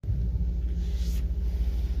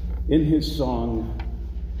In his song,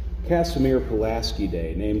 Casimir Pulaski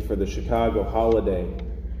Day, named for the Chicago holiday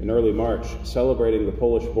in early March, celebrating the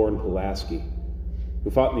Polish-born Pulaski,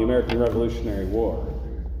 who fought in the American Revolutionary War.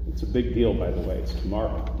 It's a big deal, by the way. It's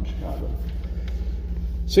tomorrow in Chicago.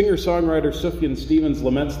 Singer-songwriter Sufjan Stevens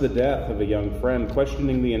laments the death of a young friend,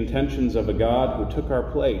 questioning the intentions of a God who took our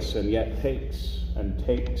place and yet takes and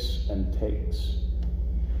takes and takes.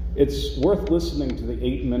 It's worth listening to the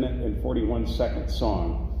 8-minute and 41-second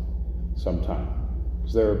song sometime,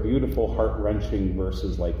 because there are beautiful, heart-wrenching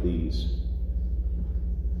verses like these.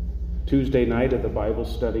 Tuesday night at the Bible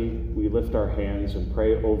study, we lift our hands and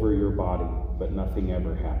pray over your body, but nothing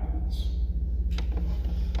ever happens.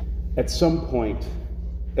 At some point,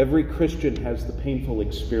 every Christian has the painful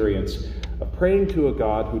experience of praying to a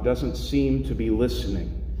God who doesn't seem to be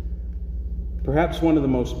listening. Perhaps one of the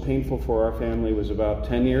most painful for our family was about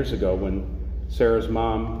 10 years ago when Sarah's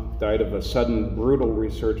mom died of a sudden, brutal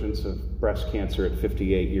resurgence of breast cancer at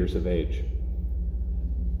 58 years of age.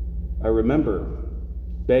 I remember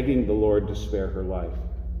begging the Lord to spare her life.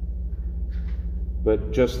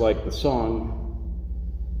 But just like the song,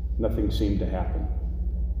 nothing seemed to happen.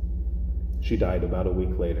 She died about a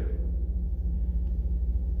week later.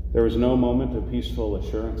 There was no moment of peaceful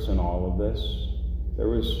assurance in all of this. There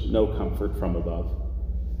was no comfort from above.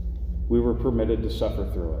 We were permitted to suffer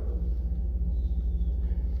through it.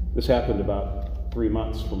 This happened about 3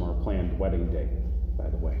 months from our planned wedding date, by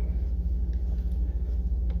the way.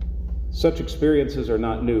 Such experiences are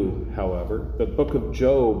not new, however. The book of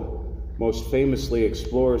Job most famously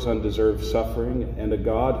explores undeserved suffering and a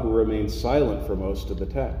God who remains silent for most of the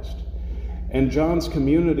text. And John's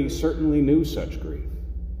community certainly knew such grief.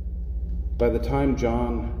 By the time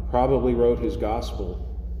John probably wrote his gospel,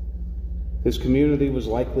 his community was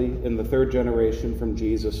likely in the 3rd generation from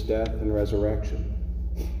Jesus' death and resurrection.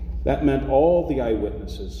 That meant all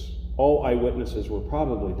eyewitnesses were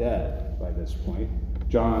probably dead by this point,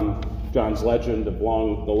 John's legend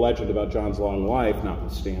about John's long life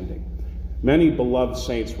notwithstanding. Many beloved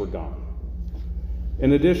saints were gone.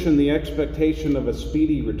 In addition, the expectation of a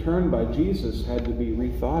speedy return by Jesus had to be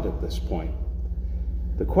rethought at this point.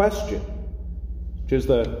 The question,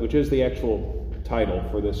 which is the actual title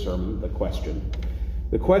for this sermon, the question.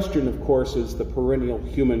 The question, of course, is the perennial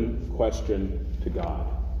human question to God.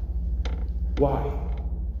 Why?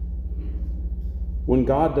 When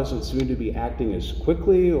God doesn't seem to be acting as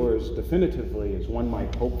quickly or as definitively as one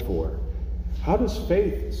might hope for, how does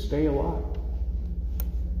faith stay alive?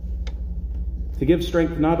 To give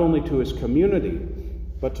strength not only to his community,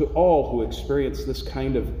 but to all who experience this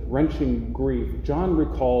kind of wrenching grief, John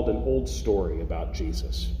recalled an old story about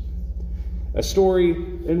Jesus. A story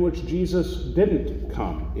in which Jesus didn't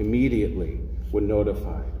come immediately when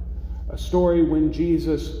notified. A story when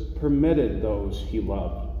Jesus permitted those he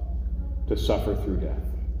loved to suffer through death.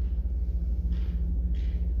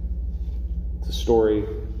 It's a story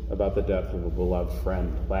about the death of a beloved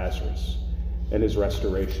friend, Lazarus, and his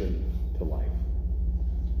restoration to life.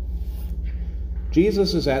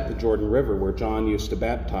 Jesus is at the Jordan River where John used to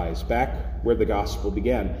baptize, back where the gospel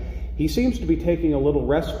began. He seems to be taking a little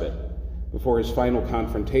respite before his final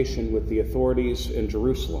confrontation with the authorities in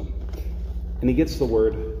Jerusalem. And he gets the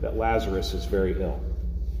word that Lazarus is very ill.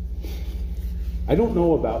 I don't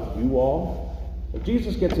know about you all, but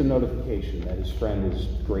Jesus gets a notification that his friend is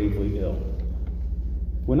gravely ill.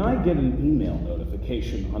 When I get an email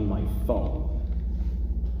notification on my phone,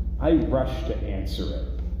 I rush to answer it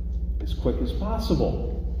as quick as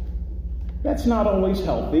possible. That's not always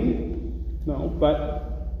healthy, no,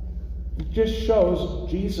 but it just shows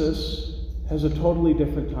Jesus has a totally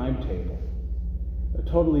different timetable. A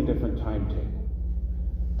totally different timetable.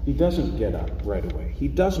 He doesn't get up right away. He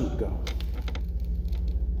doesn't go.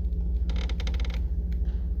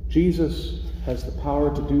 Jesus has the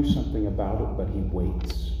power to do something about it, but he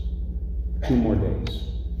waits 2 more days.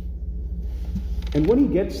 And when he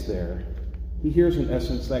gets there, he hears, in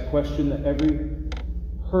essence, that question that every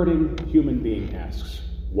hurting human being asks.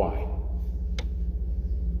 Why?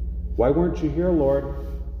 Why weren't you here, Lord?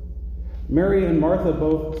 Mary and Martha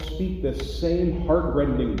both speak this same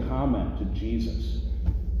heart-rending comment to Jesus.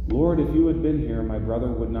 Lord, if you had been here, my brother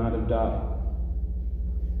would not have died.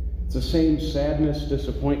 It's the same sadness,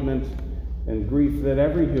 disappointment, and grief that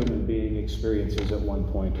every human being experiences at one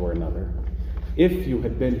point or another. If you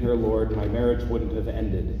had been here, Lord, my marriage wouldn't have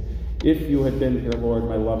ended. If you had been here, Lord,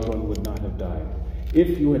 my loved one would not have died.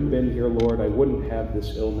 If you had been here, Lord, I wouldn't have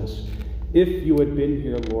this illness. If you had been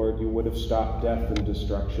here, Lord, you would have stopped death and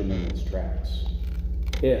destruction in its tracks.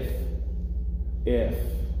 If.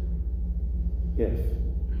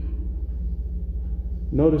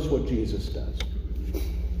 Notice what Jesus does.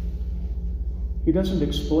 He doesn't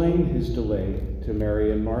explain his delay to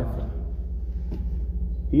Mary and Martha.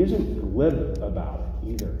 He isn't glib about it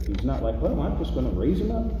either. He's not like, well, I'm just going to raise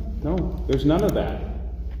him up. No, there's none of that.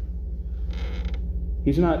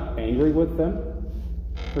 He's not angry with them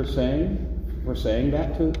for saying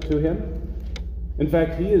that to him. In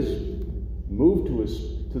fact, he is moved to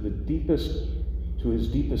his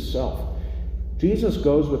deepest self. Jesus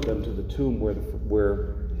goes with them to the tomb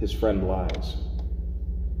where his friend lies.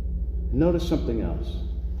 Notice something else.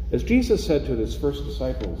 As Jesus said to his first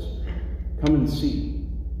disciples, "Come and see,"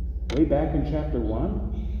 way back in chapter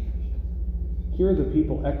 1, here the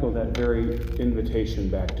people echo that very invitation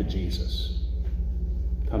back to Jesus.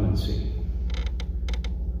 Come and see.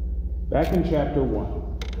 Back in chapter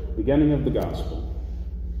 1, beginning of the gospel,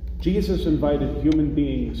 Jesus invited human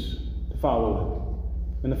beings to follow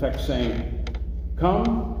him, in effect saying,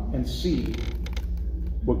 "Come and see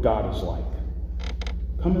what God is like.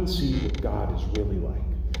 Come and see what God is really like."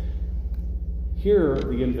 Here,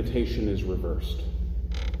 the invitation is reversed.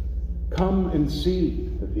 Come and see,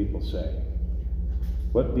 the people say,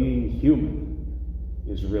 what being human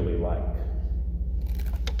is really like.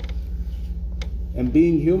 And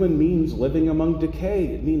being human means living among decay.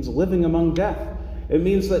 It means living among death. It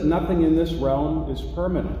means that nothing in this realm is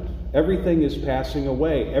permanent. Everything is passing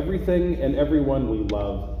away. Everything and everyone we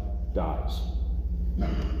love dies.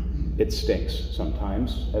 It stinks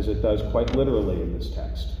sometimes, as it does quite literally in this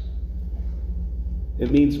text.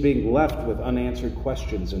 It means being left with unanswered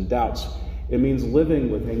questions and doubts. It means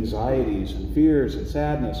living with anxieties and fears and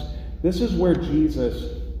sadness. This is where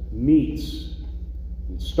Jesus meets,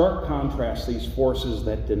 in stark contrast, these forces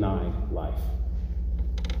that deny life.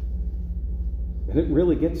 And it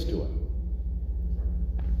really gets to him.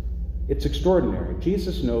 It's extraordinary.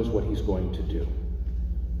 Jesus knows what he's going to do.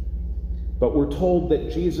 But we're told that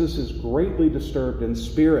Jesus is greatly disturbed in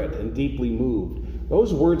spirit and deeply moved.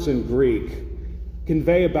 Those words in Greek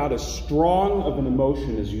convey about as strong of an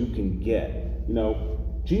emotion as you can get.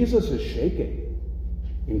 Jesus is shaking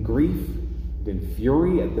in grief and in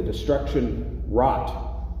fury at the destruction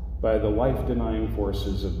wrought by the life-denying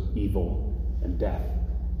forces of evil and death.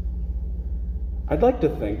 I'd like to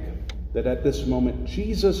think that at this moment,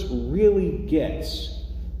 Jesus really gets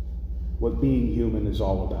what being human is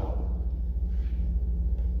all about.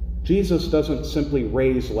 Jesus doesn't simply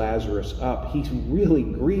raise Lazarus up. He really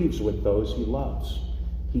grieves with those he loves.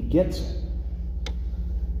 He gets it.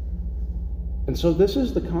 And so this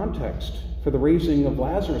is the context for the raising of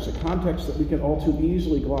Lazarus, a context that we can all too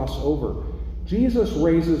easily gloss over. Jesus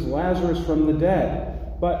raises Lazarus from the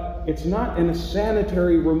dead, but it's not in a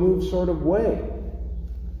sanitary remove sort of way.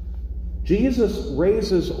 Jesus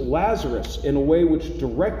raises Lazarus in a way which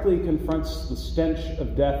directly confronts the stench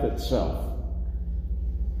of death itself.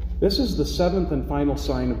 This is the seventh and final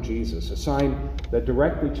sign of Jesus, a sign that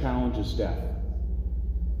directly challenges death.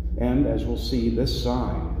 And as we'll see, this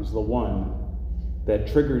sign is the one that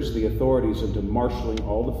triggers the authorities into marshaling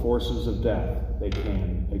all the forces of death they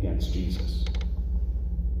can against Jesus.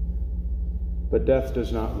 But death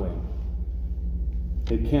does not win.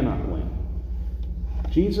 It cannot win.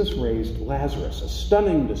 Jesus raised Lazarus, a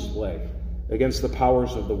stunning display against the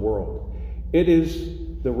powers of the world. It is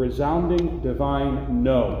the resounding divine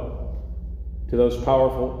no to those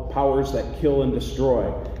powerful powers that kill and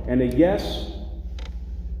destroy, and a yes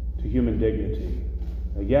to human dignity,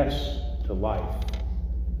 a yes to life,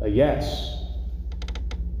 a yes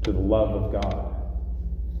to the love of God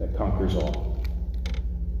that conquers all.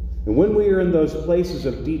 And when we are in those places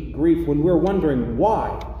of deep grief, when we're wondering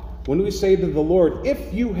why, when we say to the Lord,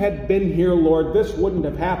 "If you had been here, Lord, this wouldn't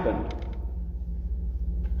have happened,"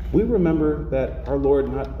 we remember that our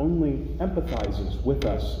Lord not only empathizes with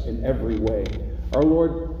us in every way, our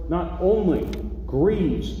Lord not only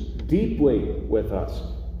grieves deeply with us,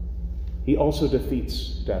 he also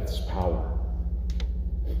defeats death's power.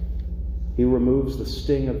 He removes the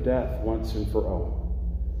sting of death once and for all.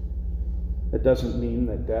 That doesn't mean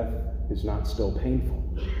that death is not still painful.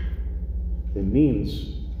 It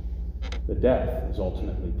means that death is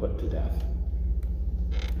ultimately put to death.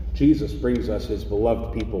 Jesus brings us his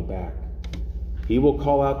beloved people back. He will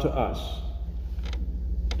call out to us,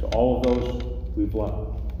 to all of those we've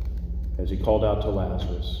loved, as he called out to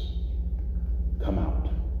Lazarus, "Come out."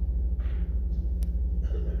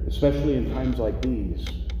 Especially in times like these,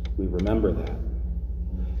 we remember that.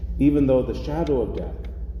 Even though the shadow of death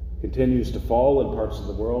continues to fall in parts of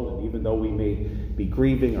the world, and even though we may be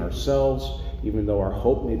grieving ourselves, even though our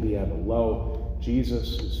hope may be at a low,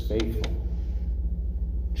 Jesus is faithful.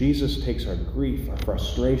 Jesus takes our grief, our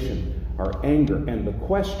frustration, our anger, and the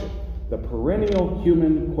question, the perennial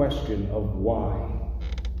human question of why.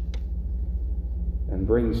 and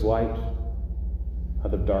brings light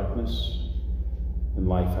out of darkness and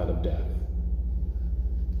life out of death.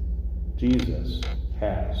 Jesus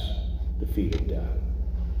has defeated death.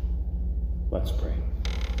 Let's pray.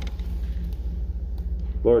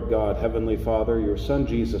 Lord God, Heavenly Father, your Son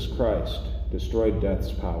Jesus Christ destroyed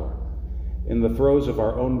death's power. In the throes of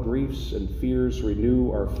our own griefs and fears,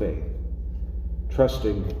 renew our faith,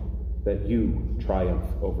 trusting that you triumph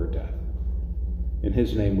over death. In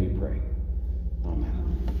his name we pray.